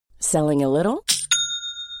Selling a little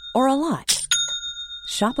or a lot?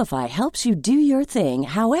 Shopify helps you do your thing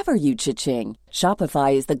however you cha-ching.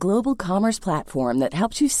 Shopify is the global commerce platform that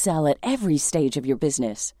helps you sell at every stage of your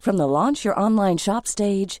business. From the launch your online shop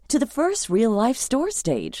stage to the first real-life store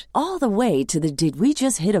stage, all the way to the did we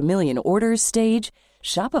just hit a million orders stage.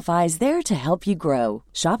 Shopify is there to help you grow.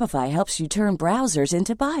 Shopify helps you turn browsers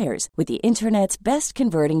into buyers with the internet's best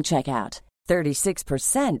converting checkout.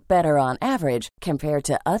 36% better on average compared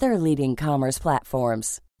to other leading commerce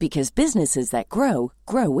platforms. Because businesses that grow,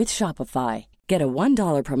 grow with Shopify. Get a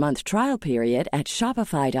 $1 per month trial period at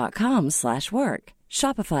shopify.com/work.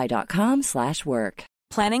 Shopify.com/work.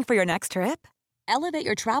 Planning for your next trip? Elevate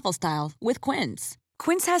your travel style with Quince.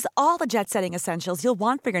 Quince has all the jet-setting essentials you'll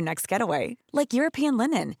want for your next getaway, like European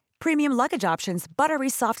linen, premium luggage options, buttery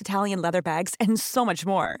soft Italian leather bags, and so much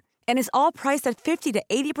more. And is all priced at 50 to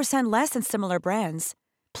 80% less than similar brands.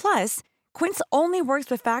 Plus, Quince only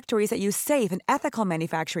works with factories that use safe and ethical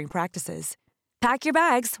manufacturing practices. Pack your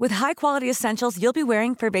bags with high-quality essentials you'll be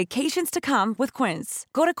wearing for vacations to come with Quince.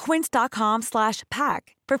 Go to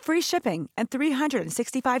quince.com/pack for free shipping and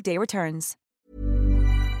 365-day returns.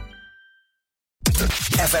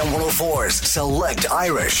 FM 104's Select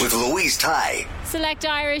Irish with Louise Ty. Select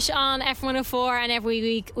Irish on F104, and every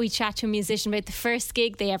week we chat to a musician about the first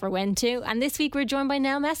gig they ever went to. And this week we're joined by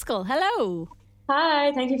Nell Meskel. Hello.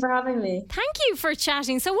 Hi, thank you for having me. Thank you for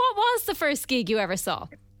chatting. So what was the first gig you ever saw?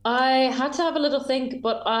 I had to have a little think,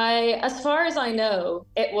 but as far as I know,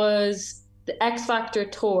 it was the X Factor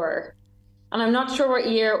tour. And I'm not sure what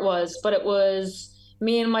year it was, but it was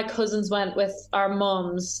me and my cousins went with our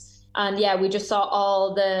mums. And yeah, we just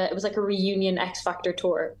saw it was like a reunion X Factor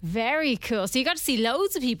tour. Very cool. So you got to see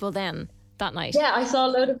loads of people then that night. Yeah, I saw a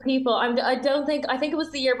load of people. I think it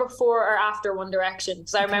was the year before or after One Direction,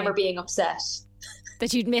 because I remember being upset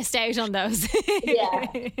that you'd missed out on those. Yeah.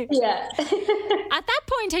 At that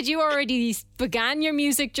point, had you already began your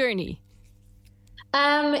music journey?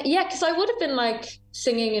 Yeah, because I would have been like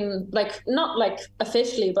singing and like not like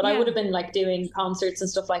officially, but I would have been like doing concerts and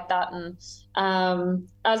stuff like that. And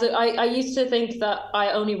I used to think that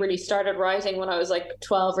I only really started writing when I was like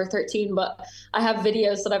 12 or 13, but I have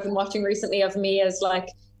videos that I've been watching recently of me as like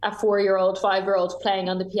a 4-year-old, 5-year-old playing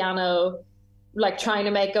on the piano, like trying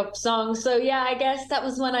to make up songs. So yeah, I guess that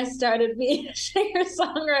was when I started being a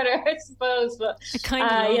singer-songwriter, I suppose. But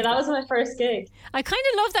that was my first gig. I kind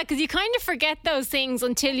of love that, because you kind of forget those things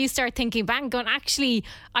until you start thinking back and going, actually,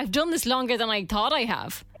 I've done this longer than I thought I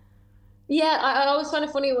have. Yeah, I always find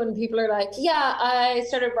it funny when people are like, yeah, I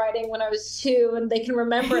started writing when I was 2 and they can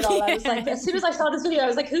remember it all. I was like, as soon as I saw this video, I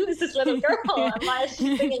was like, who is this little girl? Am I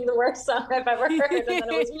singing the worst song I've ever heard? And then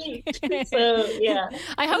it was me. So, yeah.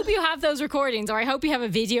 I hope you have those recordings, or I hope you have a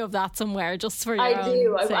video of that somewhere just for your I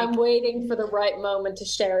do. Sake. I'm waiting for the right moment to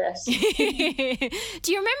share it.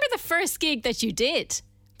 Do you remember the first gig that you did?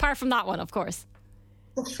 Apart from that one, of course.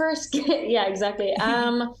 The first gig, yeah, exactly.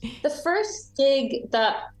 The first gig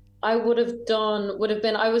that I would have done would have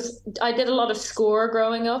been, I did a lot of score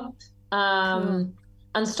growing up and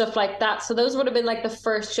stuff like that. So those would have been like the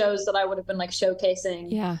first shows that I would have been like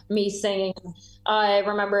showcasing me singing. I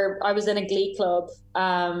remember I was in a glee club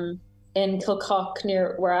in Kilcock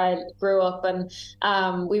near where I grew up, and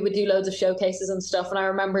we would do loads of showcases and stuff. And I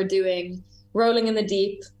remember doing Rolling in the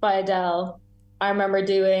Deep by Adele. I remember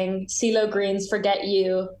doing CeeLo Green's Forget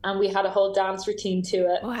You, and we had a whole dance routine to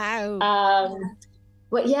it. Wow.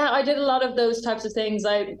 But yeah, I did a lot of those types of things.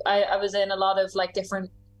 I was in a lot of like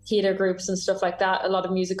different theater groups and stuff like that, a lot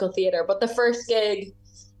of musical theater. But the first gig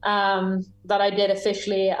that I did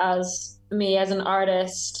officially as me as an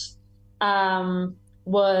artist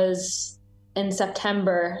was in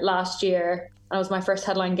September last year. And it was my first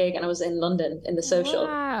headline gig, and I was in London in the Social.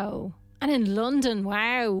 Wow. And in London,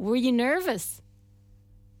 wow. Were you nervous?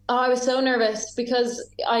 Oh, I was so nervous because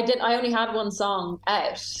I only had one song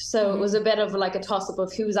out. So it was a bit of like a toss-up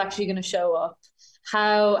of who's actually going to show up.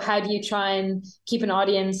 How do you try and keep an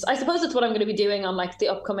audience? I suppose it's what I'm going to be doing on like the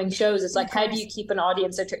upcoming shows. It's like, how do you keep an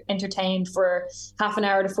audience entertained for half an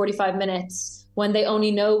hour to 45 minutes when they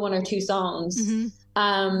only know 1 or 2 songs?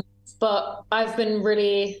 Mm-hmm. But I've been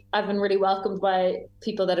really welcomed by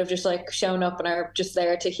people that have just like shown up and are just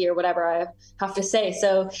there to hear whatever I have to say.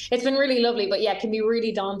 So it's been really lovely, but yeah, it can be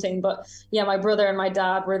really daunting. But yeah, my brother and my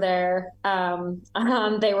dad were there, and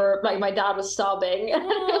they were like, my dad was sobbing. It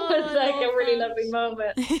was like a really lovely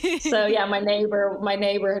moment. So yeah, my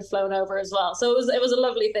neighbor had flown over as well. So it was a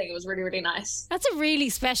lovely thing. It was really, really nice. That's a really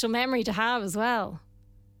special memory to have as well.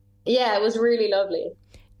 Yeah, it was really lovely.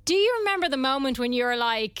 Do you remember the moment when you were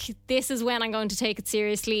like, this is when I'm going to take it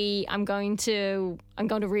seriously, I'm going to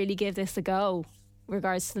really give this a go?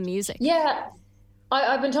 regards to the music? Yeah,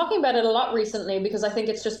 I've been talking about it a lot recently because I think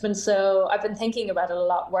it's just been I've been thinking about it a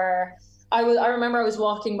lot, where I remember I was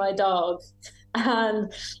walking my dog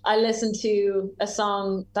and I listened to a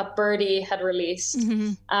song that Birdie had released.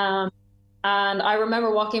 And I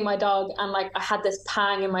remember walking my dog and like I had this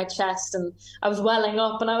pang in my chest and I was welling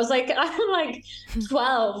up and I was like, I'm like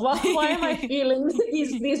 12. Why am I feeling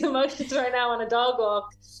these emotions right now on a dog walk?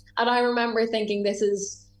 And I remember thinking,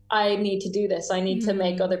 I need to do this. I need to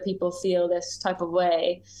make other people feel this type of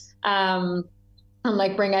way. And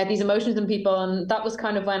like bring out these emotions in people. And that was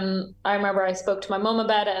kind of when I remember I spoke to my mum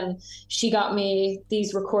about it and she got me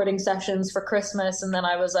these recording sessions for Christmas. And then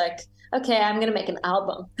I was like, okay, I'm going to make an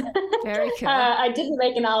album. Very cool. I didn't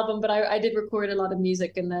make an album, but I did record a lot of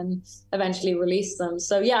music and then eventually release them.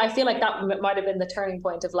 So yeah, I feel like that might have been the turning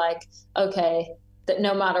point of like, okay, that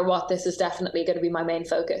no matter what, this is definitely going to be my main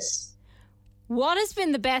focus. What has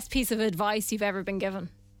been the best piece of advice you've ever been given?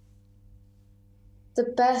 The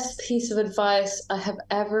best piece of advice I have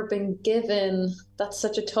ever been given. That's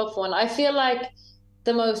such a tough one. I feel like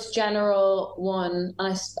the most general one,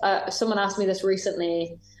 and someone asked me this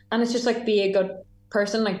recently, and it's just like be a good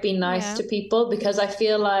person, like be nice to people, because I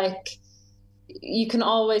feel like you can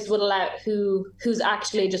always whittle out who's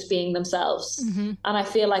actually just being themselves. And I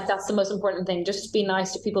feel like that's the most important thing. Just be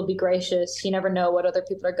nice to people, be gracious. You never know what other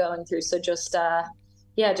people are going through. So just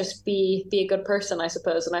just be a good person, I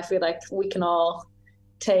suppose. And I feel like we can all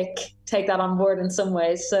take that on board in some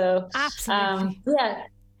ways. So absolutely.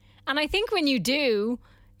 And I think when you do,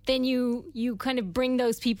 then you kind of bring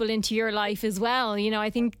those people into your life as well. You know, I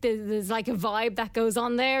think there's like a vibe that goes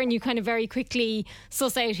on there and you kind of very quickly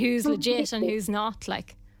suss out who's legit and who's not.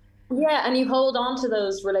 Like, yeah, and you hold on to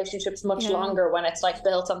those relationships much longer when it's like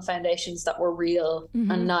built on foundations that were real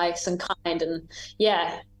and nice and kind. And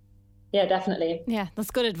yeah, definitely. Yeah, that's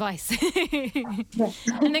good advice.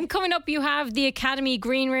 And then coming up, you have the Academy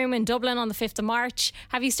Green Room in Dublin on the 5th of March.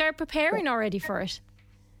 Have you started preparing already for it?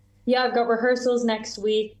 Yeah, I've got rehearsals next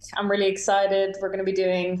week. I'm really excited. We're going to be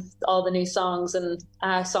doing all the new songs and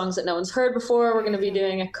songs that no one's heard before. We're going to be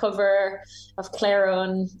doing a cover of Clairo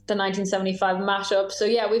and the 1975 mashup. So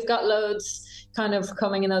yeah, we've got loads kind of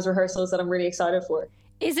coming in those rehearsals that I'm really excited for.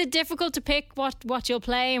 Is it difficult to pick what you'll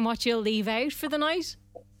play and what you'll leave out for the night?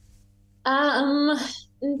 Kind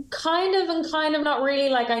of and kind of not really.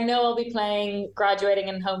 Like, I know I'll be playing Graduating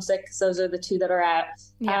and Homesick because those are the two that are out.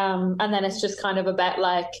 And then it's just kind of about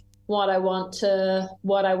like what I want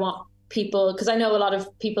people, because I know a lot of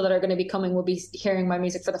people that are going to be coming will be hearing my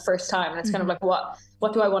music for the first time, and it's kind of like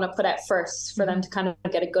what do I want to put out first for them to kind of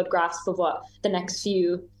get a good grasp of what the next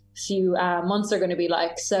few months are going to be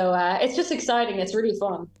like. So it's just exciting. It's really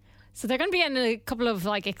fun. So they're going to be in a couple of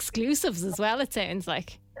like exclusives as well, it sounds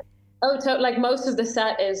like. Oh, like most of the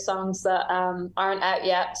set is songs that aren't out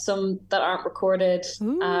yet, some that aren't recorded.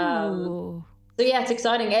 Ooh. So yeah, it's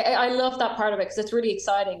exciting. I love that part of it because it's really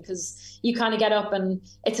exciting because you kind of get up and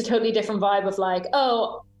it's a totally different vibe of like,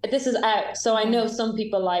 oh, this is out. So I know some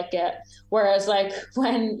people like it. Whereas like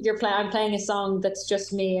when I'm playing a song that's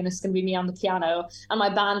just me and it's going to be me on the piano and my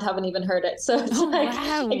band haven't even heard it. So it's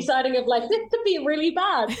exciting of like, this could be really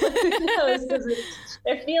bad. Who knows? Because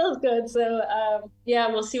it feels good. So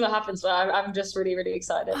we'll see what happens. But I'm just really, really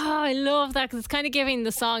excited. Oh, I love that because it's kind of giving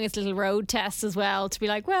the song its little road test as well to be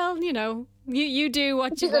like, well, you know, you do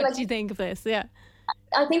what you think of this. Yeah.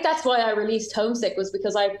 I think that's why I released Homesick, was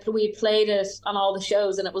because we played it on all the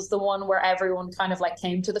shows and it was the one where everyone kind of like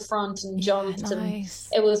came to the front and jumped. Nice.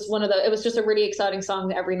 And it was just a really exciting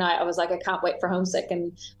song every night. I was like, I can't wait for Homesick,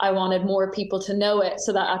 and I wanted more people to know it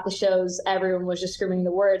so that at the shows everyone was just screaming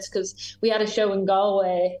the words, because we had a show in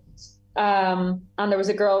Galway and there was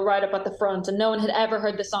a girl right up at the front and no one had ever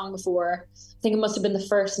heard the song before. I think it must have been the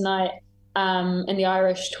first night in the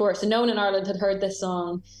Irish tour. So no one in Ireland had heard this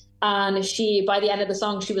song. And by the end of the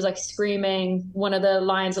song, she was like screaming one of the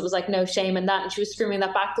lines that was like, no shame in that. And she was screaming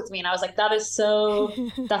that back with me. And I was like, that's so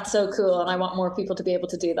cool. And I want more people to be able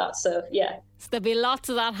to do that. So yeah. So there'll be lots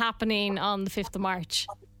of that happening on the 5th of March.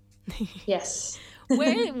 Yes.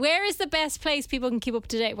 Where is the best place people can keep up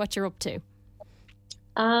to date what you're up to?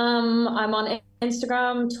 I'm on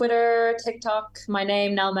Instagram, Twitter, TikTok. My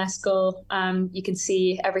name, Nell Meskel. You can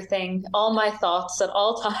see everything, all my thoughts at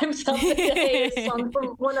all times of the day on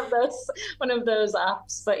one of those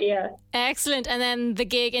apps. But yeah, excellent. And then the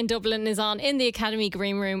gig in Dublin is on in the Academy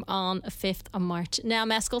Green Room on 5th of March. Nell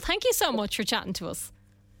Meskel, thank you so much for chatting to us.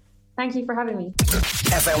 Thank you for having me.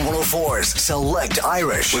 FM 104's Select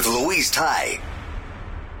Irish with Louise Ty.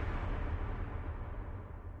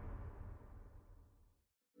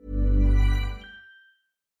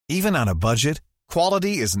 Even on a budget,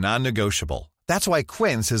 quality is non-negotiable. That's why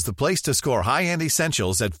Quince is the place to score high-end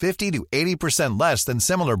essentials at 50 to 80% less than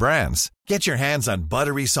similar brands. Get your hands on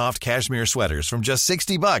buttery soft cashmere sweaters from just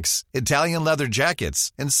 $60, Italian leather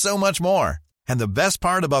jackets, and so much more. And the best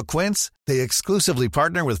part about Quince, they exclusively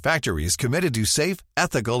partner with factories committed to safe,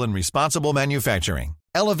 ethical, and responsible manufacturing.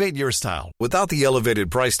 Elevate your style without the elevated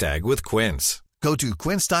price tag with Quince. Go to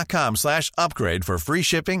quince.com/upgrade for free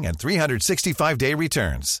shipping and 365-day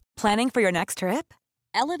returns. Planning for your next trip?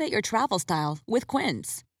 Elevate your travel style with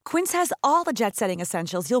Quince. Quince has all the jet-setting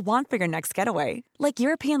essentials you'll want for your next getaway, like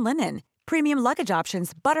European linen, premium luggage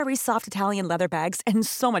options, buttery soft Italian leather bags, and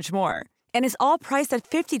so much more. And is all priced at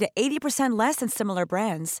 50 to 80% less than similar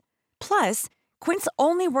brands. Plus, Quince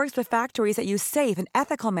only works with factories that use safe and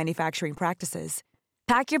ethical manufacturing practices.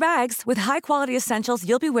 Pack your bags with high-quality essentials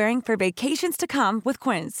you'll be wearing for vacations to come with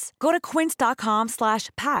Quince. Go to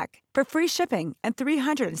quince.com/pack for free shipping and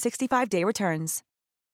 365-day returns.